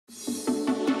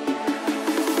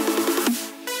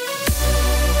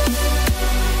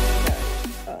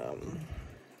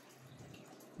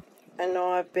I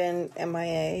know I've been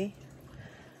MIA.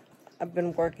 I've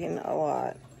been working a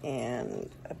lot and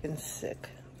I've been sick.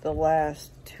 The last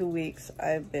 2 weeks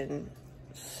I've been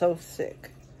so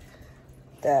sick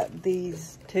that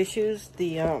these tissues,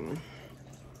 the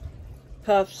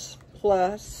Puffs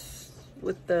Plus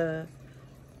with the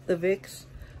Vicks,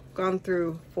 gone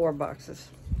through 4 boxes.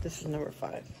 This is number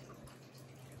 5.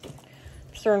 I'm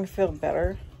starting to feel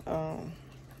better.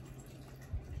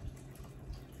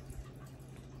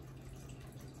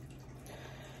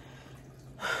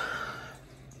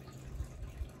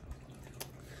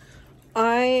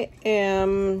 I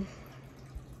am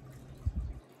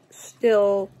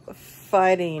still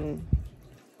fighting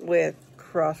with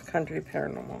cross-country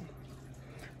paranormal.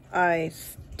 I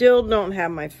still don't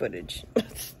have my footage.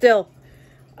 Still,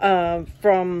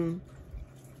 from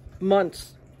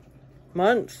months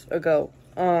ago.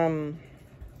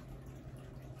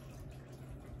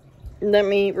 Let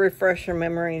me refresh your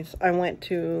memories.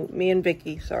 Me and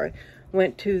Vicky,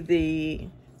 went to the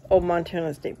old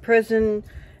Montana State Prison,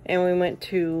 and we went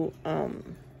to, I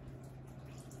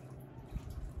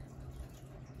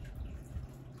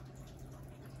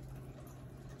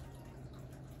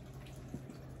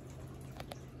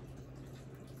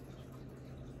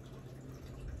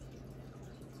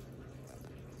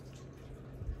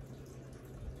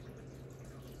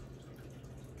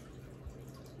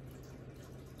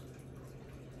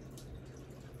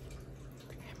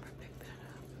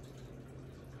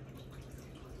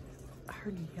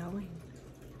heard yelling.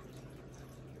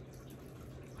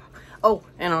 Oh,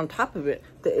 and on top of it,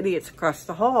 the idiots across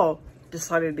the hall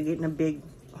decided to get in a big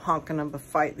honking of a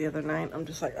fight the other night. I'm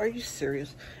just like, are you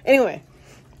serious? Anyway,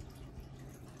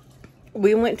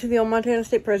 we went to the old Montana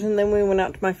State Prison, then we went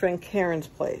out to my friend Karen's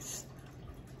place.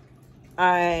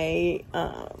 I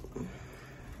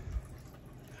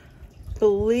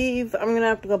believe, I'm going to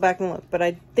have to go back and look, but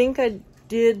I think I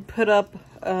did put up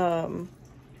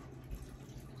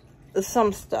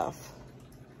some stuff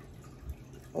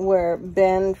where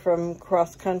Ben from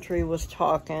Cross Country was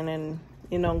talking and,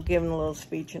 you know, giving a little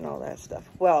speech and all that stuff.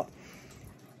 Well,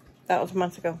 that was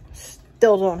months ago.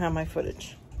 Still don't have my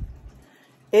footage.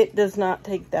 It does not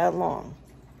take that long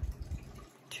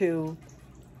to...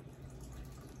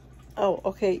 Oh,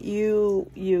 okay, you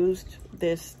used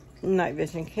this night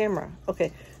vision camera.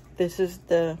 Okay, this is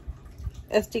the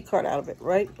SD card out of it,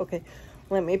 right? Okay,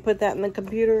 let me put that in the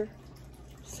computer.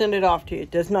 Send it off to you.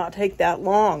 It does not take that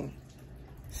long.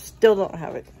 Still don't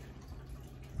have it.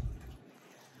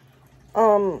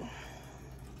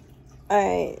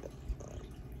 I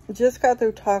just got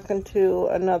through talking to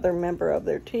another member of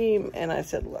their team, and I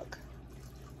said, look,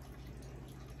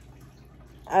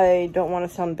 I don't want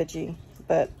to sound bitchy,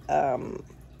 but I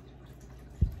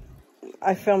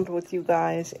filmed with you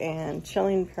guys and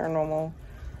Chilling Paranormal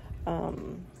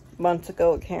months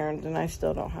ago at Karen's, and I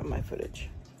still don't have my footage.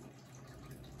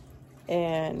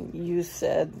 And you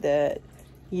said that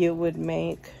you would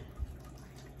make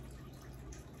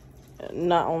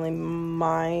not only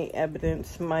my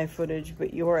evidence, my footage,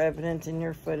 but your evidence and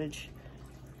your footage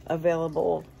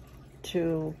available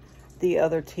to the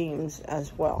other teams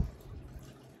as well.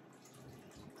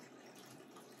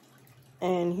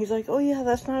 And he's like, oh yeah,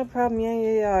 that's not a problem.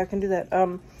 Yeah, I can do that.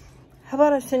 How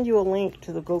about I send you a link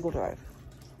to the Google Drive?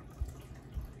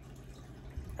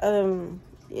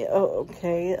 Yeah,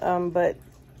 okay, but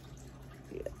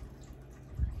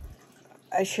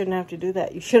I shouldn't have to do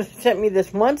that. You should have sent me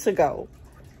this months ago.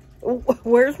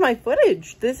 Where's my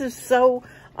footage? This is so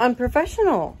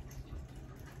unprofessional.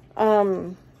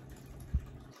 I'm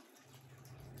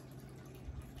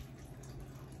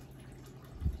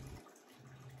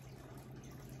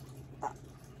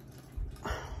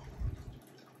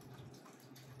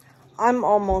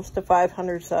almost to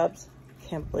 500 subs.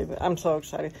 Can't believe it. I'm so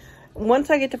excited. Once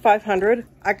I get to 500,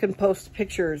 I can post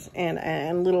pictures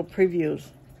and little previews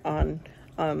on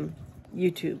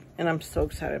YouTube, and I'm so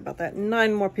excited about that.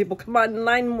 9 more people. Come on,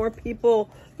 9 more people.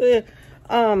 And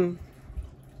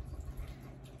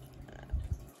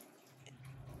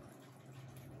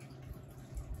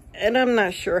I'm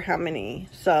not sure how many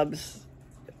subs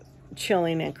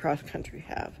Chilling and Cross Country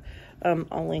have.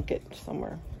 I'll link it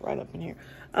somewhere right up in here.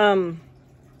 And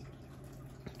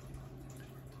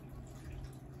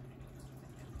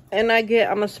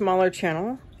I'm a smaller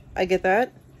channel. I get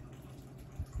that.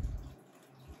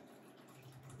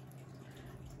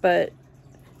 But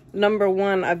number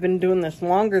one, I've been doing this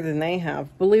longer than they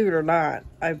have. Believe it or not,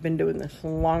 I've been doing this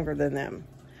longer than them.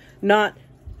 Not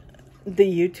the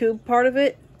YouTube part of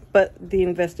it, but the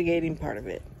investigating part of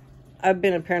it. I've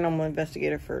been a paranormal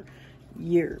investigator for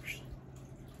years.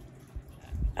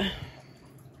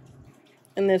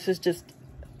 And this is just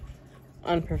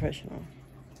unprofessional.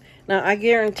 Now, I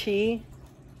guarantee,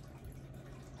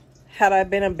 had I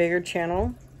been a bigger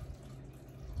channel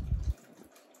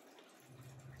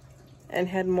and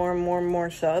had more and more and more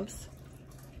subs,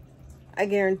 I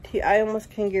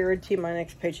almost can guarantee my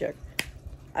next paycheck,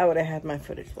 I would have had my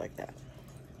footage like that.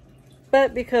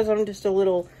 But because I'm just a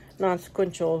little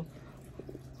non-sequential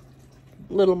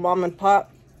little mom and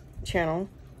pop channel,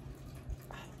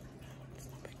 it's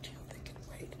no big deal, they can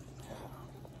wait.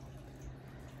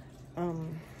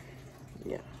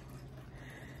 Yeah.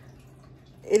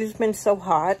 It has been so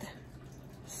hot.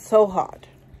 So hot.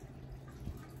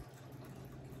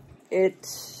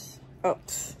 It's, I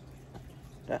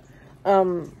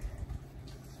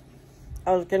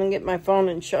was gonna get my phone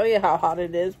and show you how hot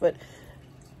it is, but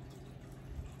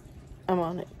I'm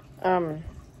on it.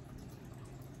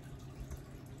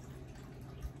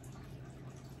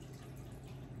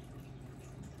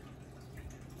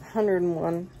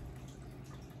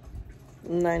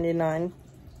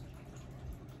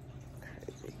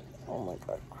 Crazy. Oh my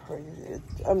God, crazy.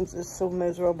 I'm just so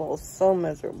miserable, so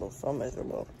miserable, so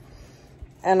miserable.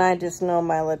 And I just know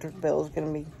my electric bill is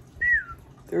gonna be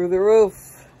through the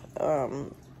roof.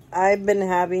 I've been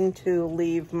having to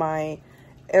leave my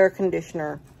air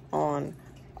conditioner on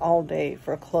all day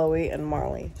for Chloe and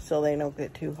Marley so they don't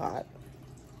get too hot.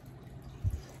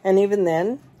 And even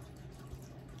then,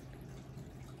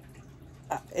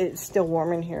 it's still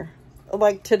warm in here.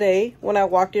 Like today, when I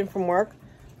walked in from work,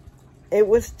 it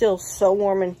was still so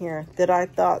warm in here that I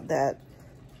thought that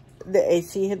the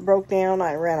AC had broke down.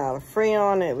 I ran out of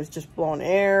Freon. It was just blowing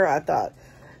air. I thought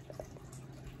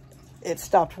it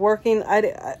stopped working.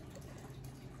 I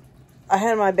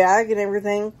had my bag and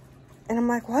everything, and I'm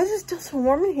like, why is it still so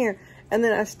warm in here? And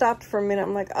then I stopped for a minute.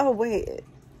 I'm like, oh wait,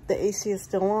 the AC is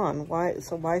still on. Why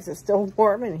is it still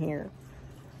warm in here?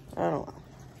 I don't know.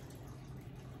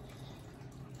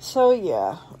 So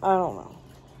yeah, I don't know.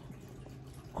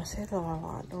 I say that a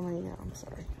lot, don't I? Yeah, I'm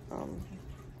sorry.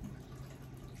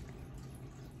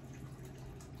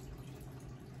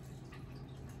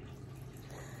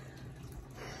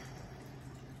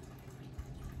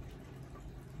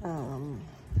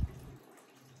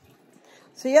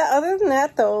 So yeah, other than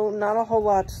that though, not a whole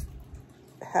lot's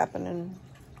happening,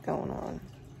 going on.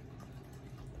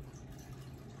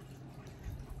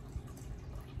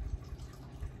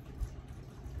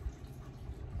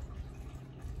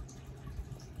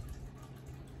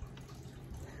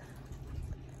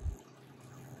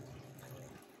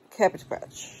 Cabbage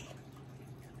Patch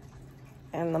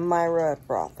and the Myra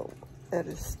brothel, that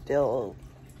is still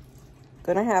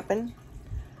gonna happen.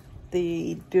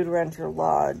 The Dude Rancher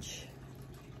Lodge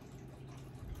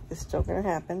is still gonna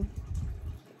happen.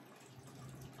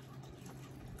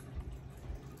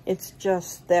 It's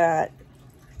just that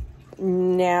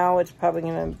now it's probably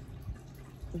gonna,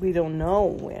 we don't know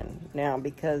when now,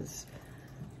 because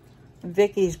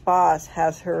Vicky's boss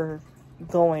has her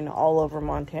going all over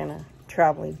Montana,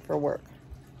 traveling for work.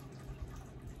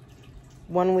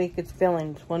 1 week it's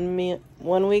Billings, 1 week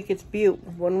it's Butte,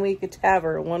 1 week it's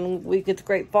Havre, 1 week it's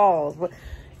Great Falls.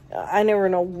 I never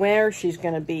know where she's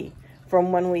going to be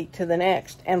from 1 week to the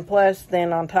next. And plus,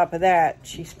 then on top of that,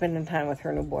 she's spending time with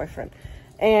her new boyfriend.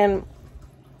 And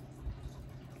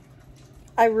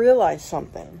I realized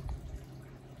something.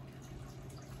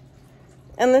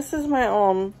 And this is my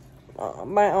own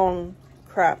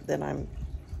crap that I'm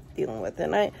dealing with.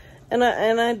 And I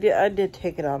did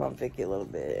take it out on Vicky a little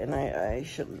bit, and I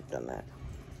shouldn't have done that.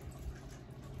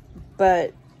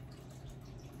 But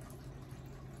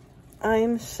I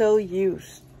am so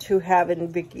used to having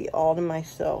Vicky all to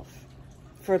myself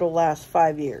for the last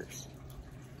 5 years.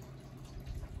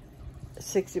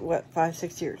 6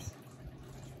 years.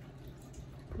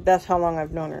 That's how long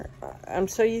I've known her. I'm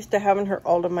so used to having her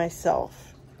all to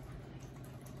myself.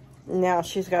 Now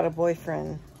she's got a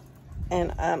boyfriend.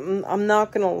 And I'm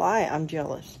not going to lie, I'm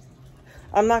jealous.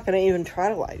 I'm not going to even try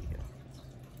to lie to you.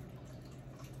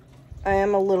 I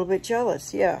am a little bit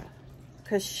jealous, yeah.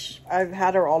 Because I've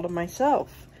had her all to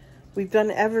myself. We've done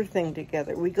everything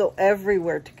together. We go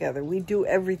everywhere together. We do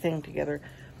everything together.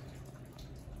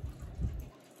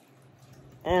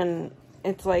 And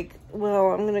it's like, well,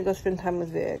 I'm going to go spend time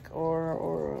with Vic.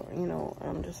 Or, you know,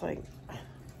 I'm just like...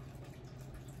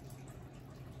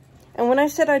 And when I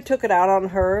said I took it out on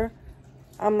her,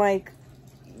 I'm like,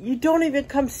 you don't even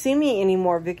come see me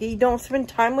anymore, Vicky. You don't spend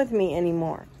time with me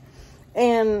anymore.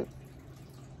 And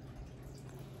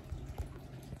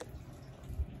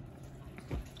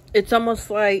it's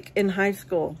almost like in high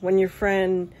school when your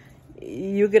friend,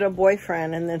 you get a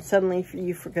boyfriend and then suddenly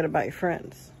you forget about your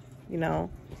friends, you know?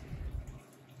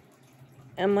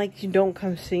 And like, you don't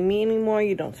come see me anymore.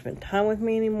 You don't spend time with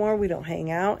me anymore. We don't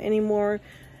hang out anymore.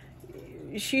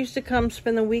 She used to come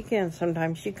spend the weekend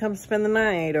sometimes. She'd come spend the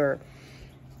night or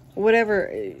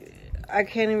whatever. I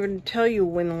can't even tell you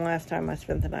when the last time I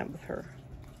spent the night with her.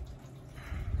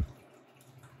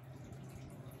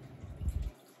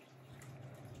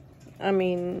 I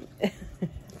mean,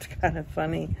 it's kind of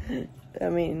funny. I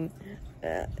mean,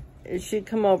 she'd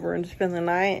come over and spend the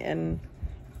night, and,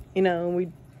 you know,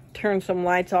 we'd turn some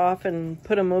lights off and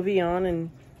put a movie on and,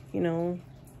 you know,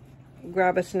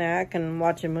 grab a snack and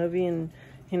watch a movie, and,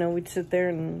 you know, we'd sit there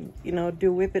and, you know,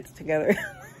 do whippets together.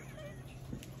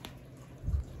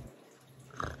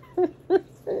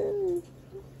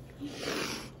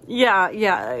 Yeah.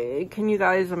 Can you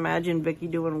guys imagine Vicky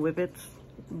doing whippets?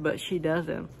 But she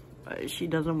doesn't. She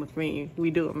does them with me.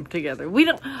 We do them together.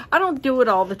 I don't do it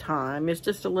all the time. It's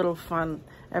just a little fun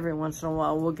every once in a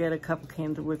while. We'll get a couple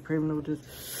cans of whipped cream and we'll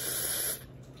just,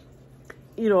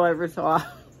 you know, every so often.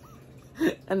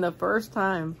 And the first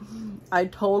time I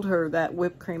told her that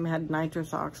whipped cream had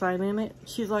nitrous oxide in it,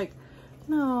 she's like,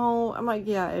 no. I'm like,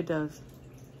 yeah, it does.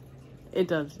 It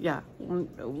does, yeah.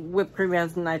 Whipped cream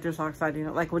has nitrous oxide in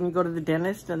it. Like when you go to the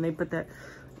dentist and they put that,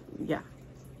 yeah.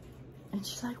 And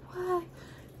she's like, what?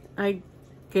 I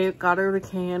got her the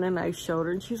can and I showed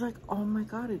her and she's like, oh my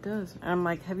God, it does. And I'm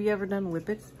like, have you ever done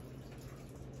whippets?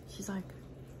 She's like,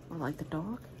 well, like the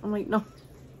dog? I'm like, no.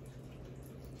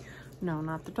 No,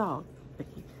 not the dog,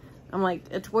 Vicky. I'm like,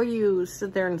 it's where you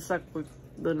sit there and suck with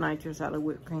the nitrous out of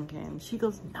whipped cream can. She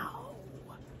goes, no.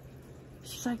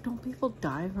 She's like, don't people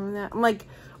die from that? I'm like,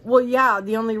 well, yeah,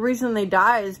 the only reason they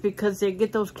die is because they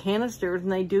get those canisters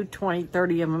and they do 20,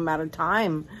 30 of them at a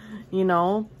time, you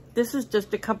know? This is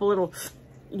just a couple little,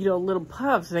 you know, little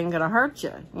puffs. It ain't gonna hurt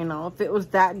you, you know? If it was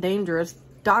that dangerous,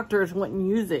 doctors wouldn't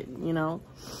use it, you know?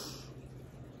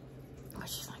 But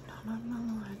she's like, no,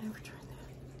 I never tried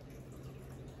that.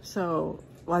 So,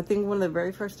 well, I think one of the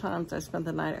very first times I spent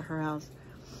the night at her house,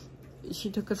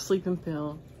 she took a sleeping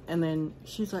pill. And then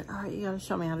she's like, all right, you gotta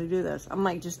show me how to do this. I'm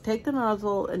like, just take the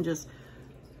nozzle and just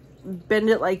bend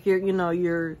it like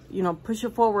you're push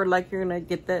it forward like you're gonna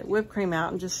get that whipped cream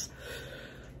out and just,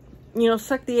 you know,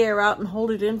 suck the air out and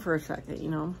hold it in for a second, you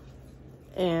know.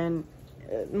 And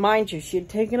mind you, she had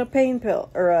taken a pain pill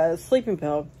or a sleeping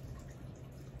pill,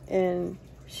 and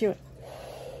she went,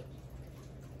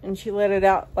 and she let it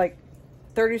out. Like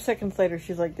 30 seconds later,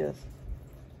 she's like this.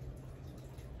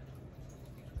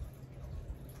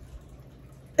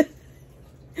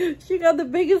 She got the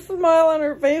biggest smile on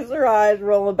her face, her eyes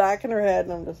rolling back in her head,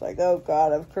 and I'm just like, oh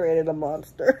God, I've created a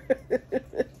monster.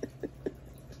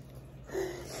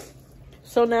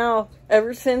 So now,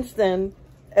 ever since then,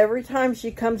 every time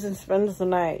she comes and spends the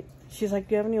night, she's like,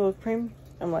 do you have any whipped cream?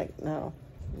 I'm like, no,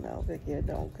 Vicky, I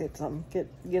don't. Get some.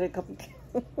 Get a couple.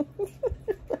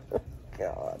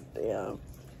 God damn.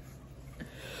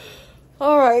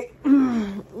 All right,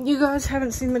 you guys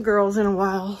haven't seen the girls in a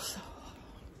while, so.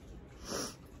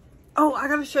 Oh, I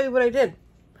gotta show you what I did.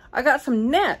 I got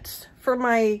some nets for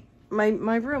my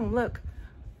room. Look,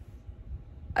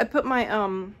 I put my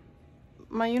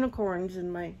my unicorns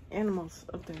and my animals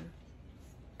up there.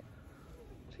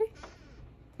 See?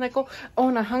 Like, oh,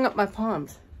 and I hung up my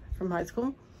palms from high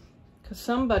school because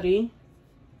somebody,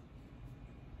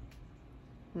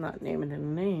 I'm not naming any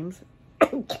names,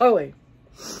 Chloe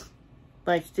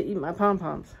likes to eat my pom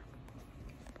poms.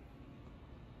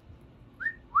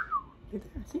 Right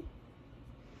there, see?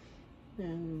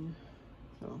 And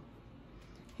so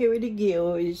here are the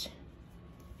girls.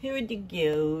 Here are the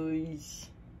girls.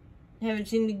 Haven't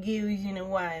seen the girls in a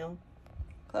while.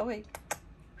 Chloe.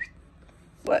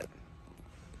 What?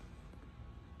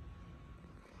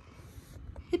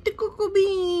 Hit the cocoa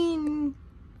bean.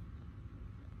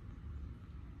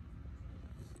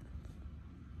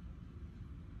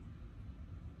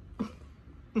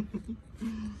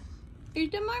 Here's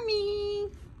the mommy.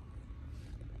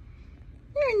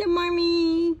 Here's the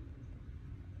mommy.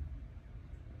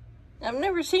 I've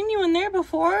never seen you in there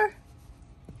before.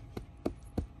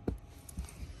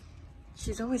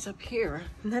 She's always up here.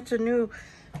 And that's a new,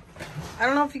 I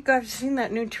don't know if you guys have seen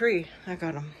that new tree. I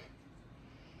got him.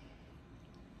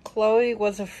 Chloe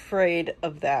was afraid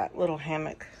of that little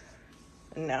hammock.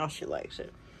 And now she likes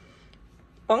it.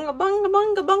 Bunga bunga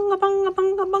bunga bunga bunga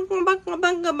bunga bunga bunga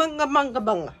bunga bunga bunga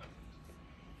bunga.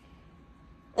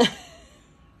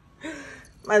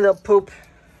 My little poop.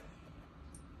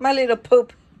 My little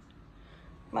poop.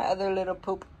 My other little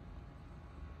poop.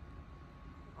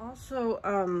 Also,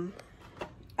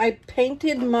 I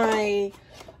painted my,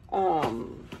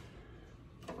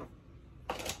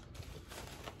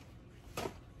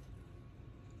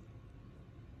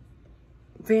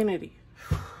 vanity.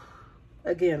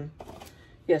 Again.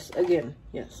 Yes, again.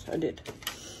 Yes, I did.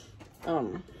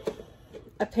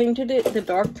 I painted it the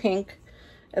dark pink.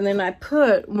 And then I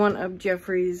put one of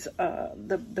Jeffrey's,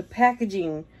 the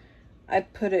packaging, I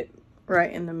put it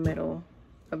right in the middle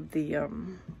of the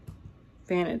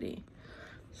vanity.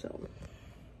 So,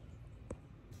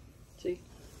 see?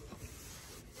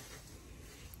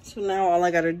 So now all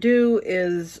I gotta do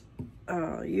is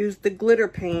use the glitter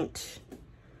paint.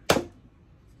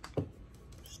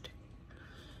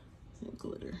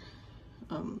 Glitter.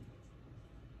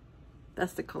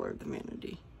 That's the color of the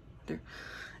vanity. There.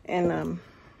 And,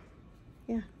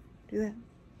 yeah, do that.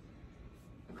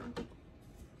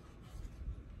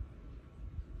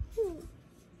 So,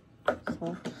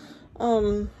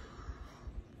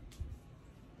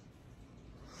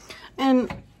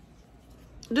 and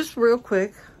just real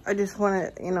quick, I just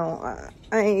want to, you know,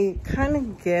 I kind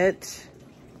of get,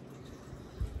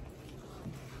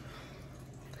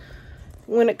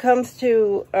 when it comes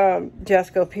to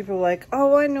Jesco, people are like,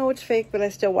 oh, I know it's fake, but I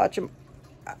still watch them.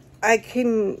 I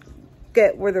can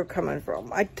get where they're coming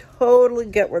from. I totally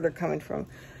get where they're coming from,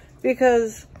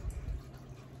 because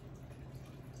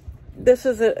this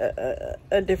is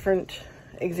a different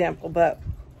example, but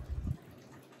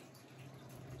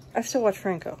I still watch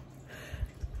Franco.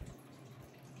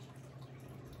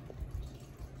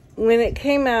 When it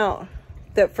came out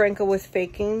that Franco was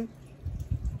faking,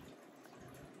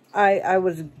 I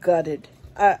was gutted.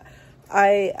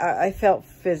 I felt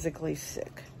physically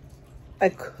sick. I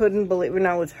couldn't believe it, and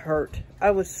I was hurt. I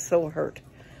was so hurt.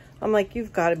 I'm like,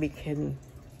 you've got to be kidding.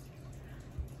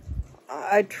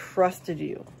 I trusted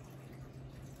you.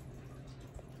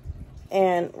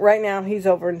 And right now, he's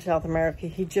over in South America.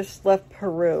 He just left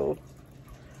Peru.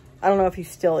 I don't know if he's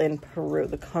still in Peru,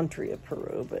 the country of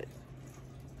Peru,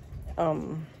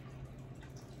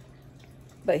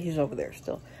 but he's over there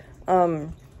still.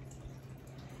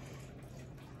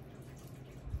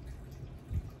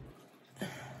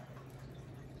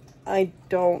 I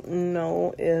don't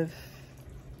know if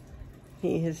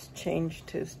he has changed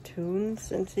his tune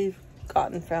since he's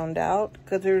gotten found out,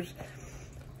 because there's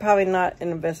probably not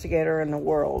an investigator in the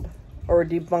world or a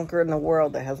debunker in the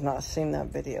world that has not seen that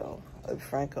video of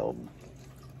Franco,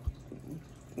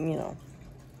 you know.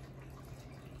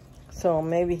 So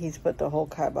maybe he's put the whole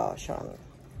kibosh on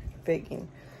faking.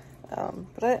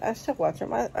 But I still watch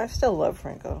him. I still love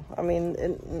Franco. I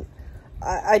mean,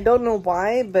 I don't know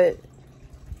why, but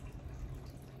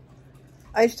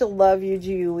I still love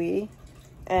UGUE,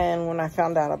 and when I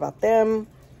found out about them,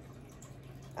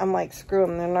 I'm like, screw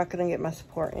them. They're not going to get my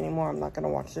support anymore. I'm not going to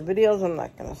watch the videos. I'm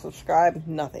not going to subscribe.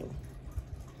 Nothing.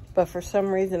 But for some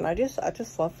reason, I just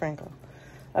love Franco.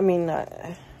 I mean,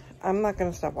 I'm not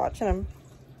going to stop watching him.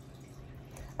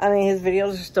 I mean, his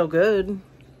videos are still good,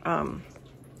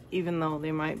 even though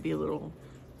they might be a little,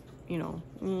 you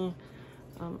know,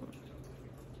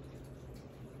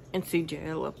 and CJ,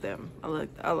 I love them.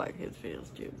 I like his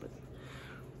videos too,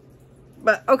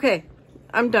 but okay,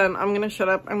 I'm done. I'm gonna shut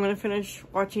up. I'm gonna finish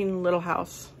watching Little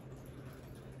House.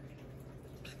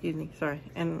 Excuse me, sorry.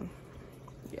 And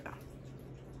yeah,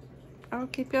 I'll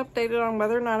keep you updated on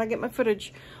whether or not I get my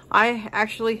footage. I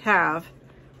actually have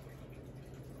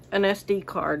an SD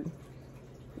card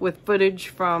with footage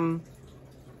from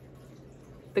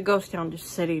the ghost town just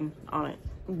sitting on it,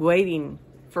 waiting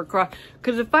for cross.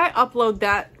 Because if I upload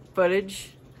that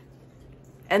footage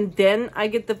and then I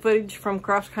get the footage from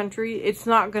cross country, it's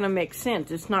not going to make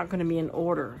sense. It's not going to be in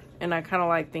order. And I kind of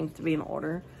like things to be in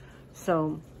order.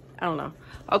 So, I don't know.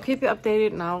 I'll keep you updated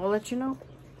and I'll let you know.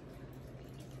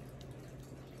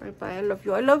 Bye-bye. I love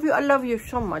you. I love you. I love you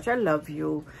so much. I love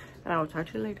you. And I'll talk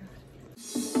to you later.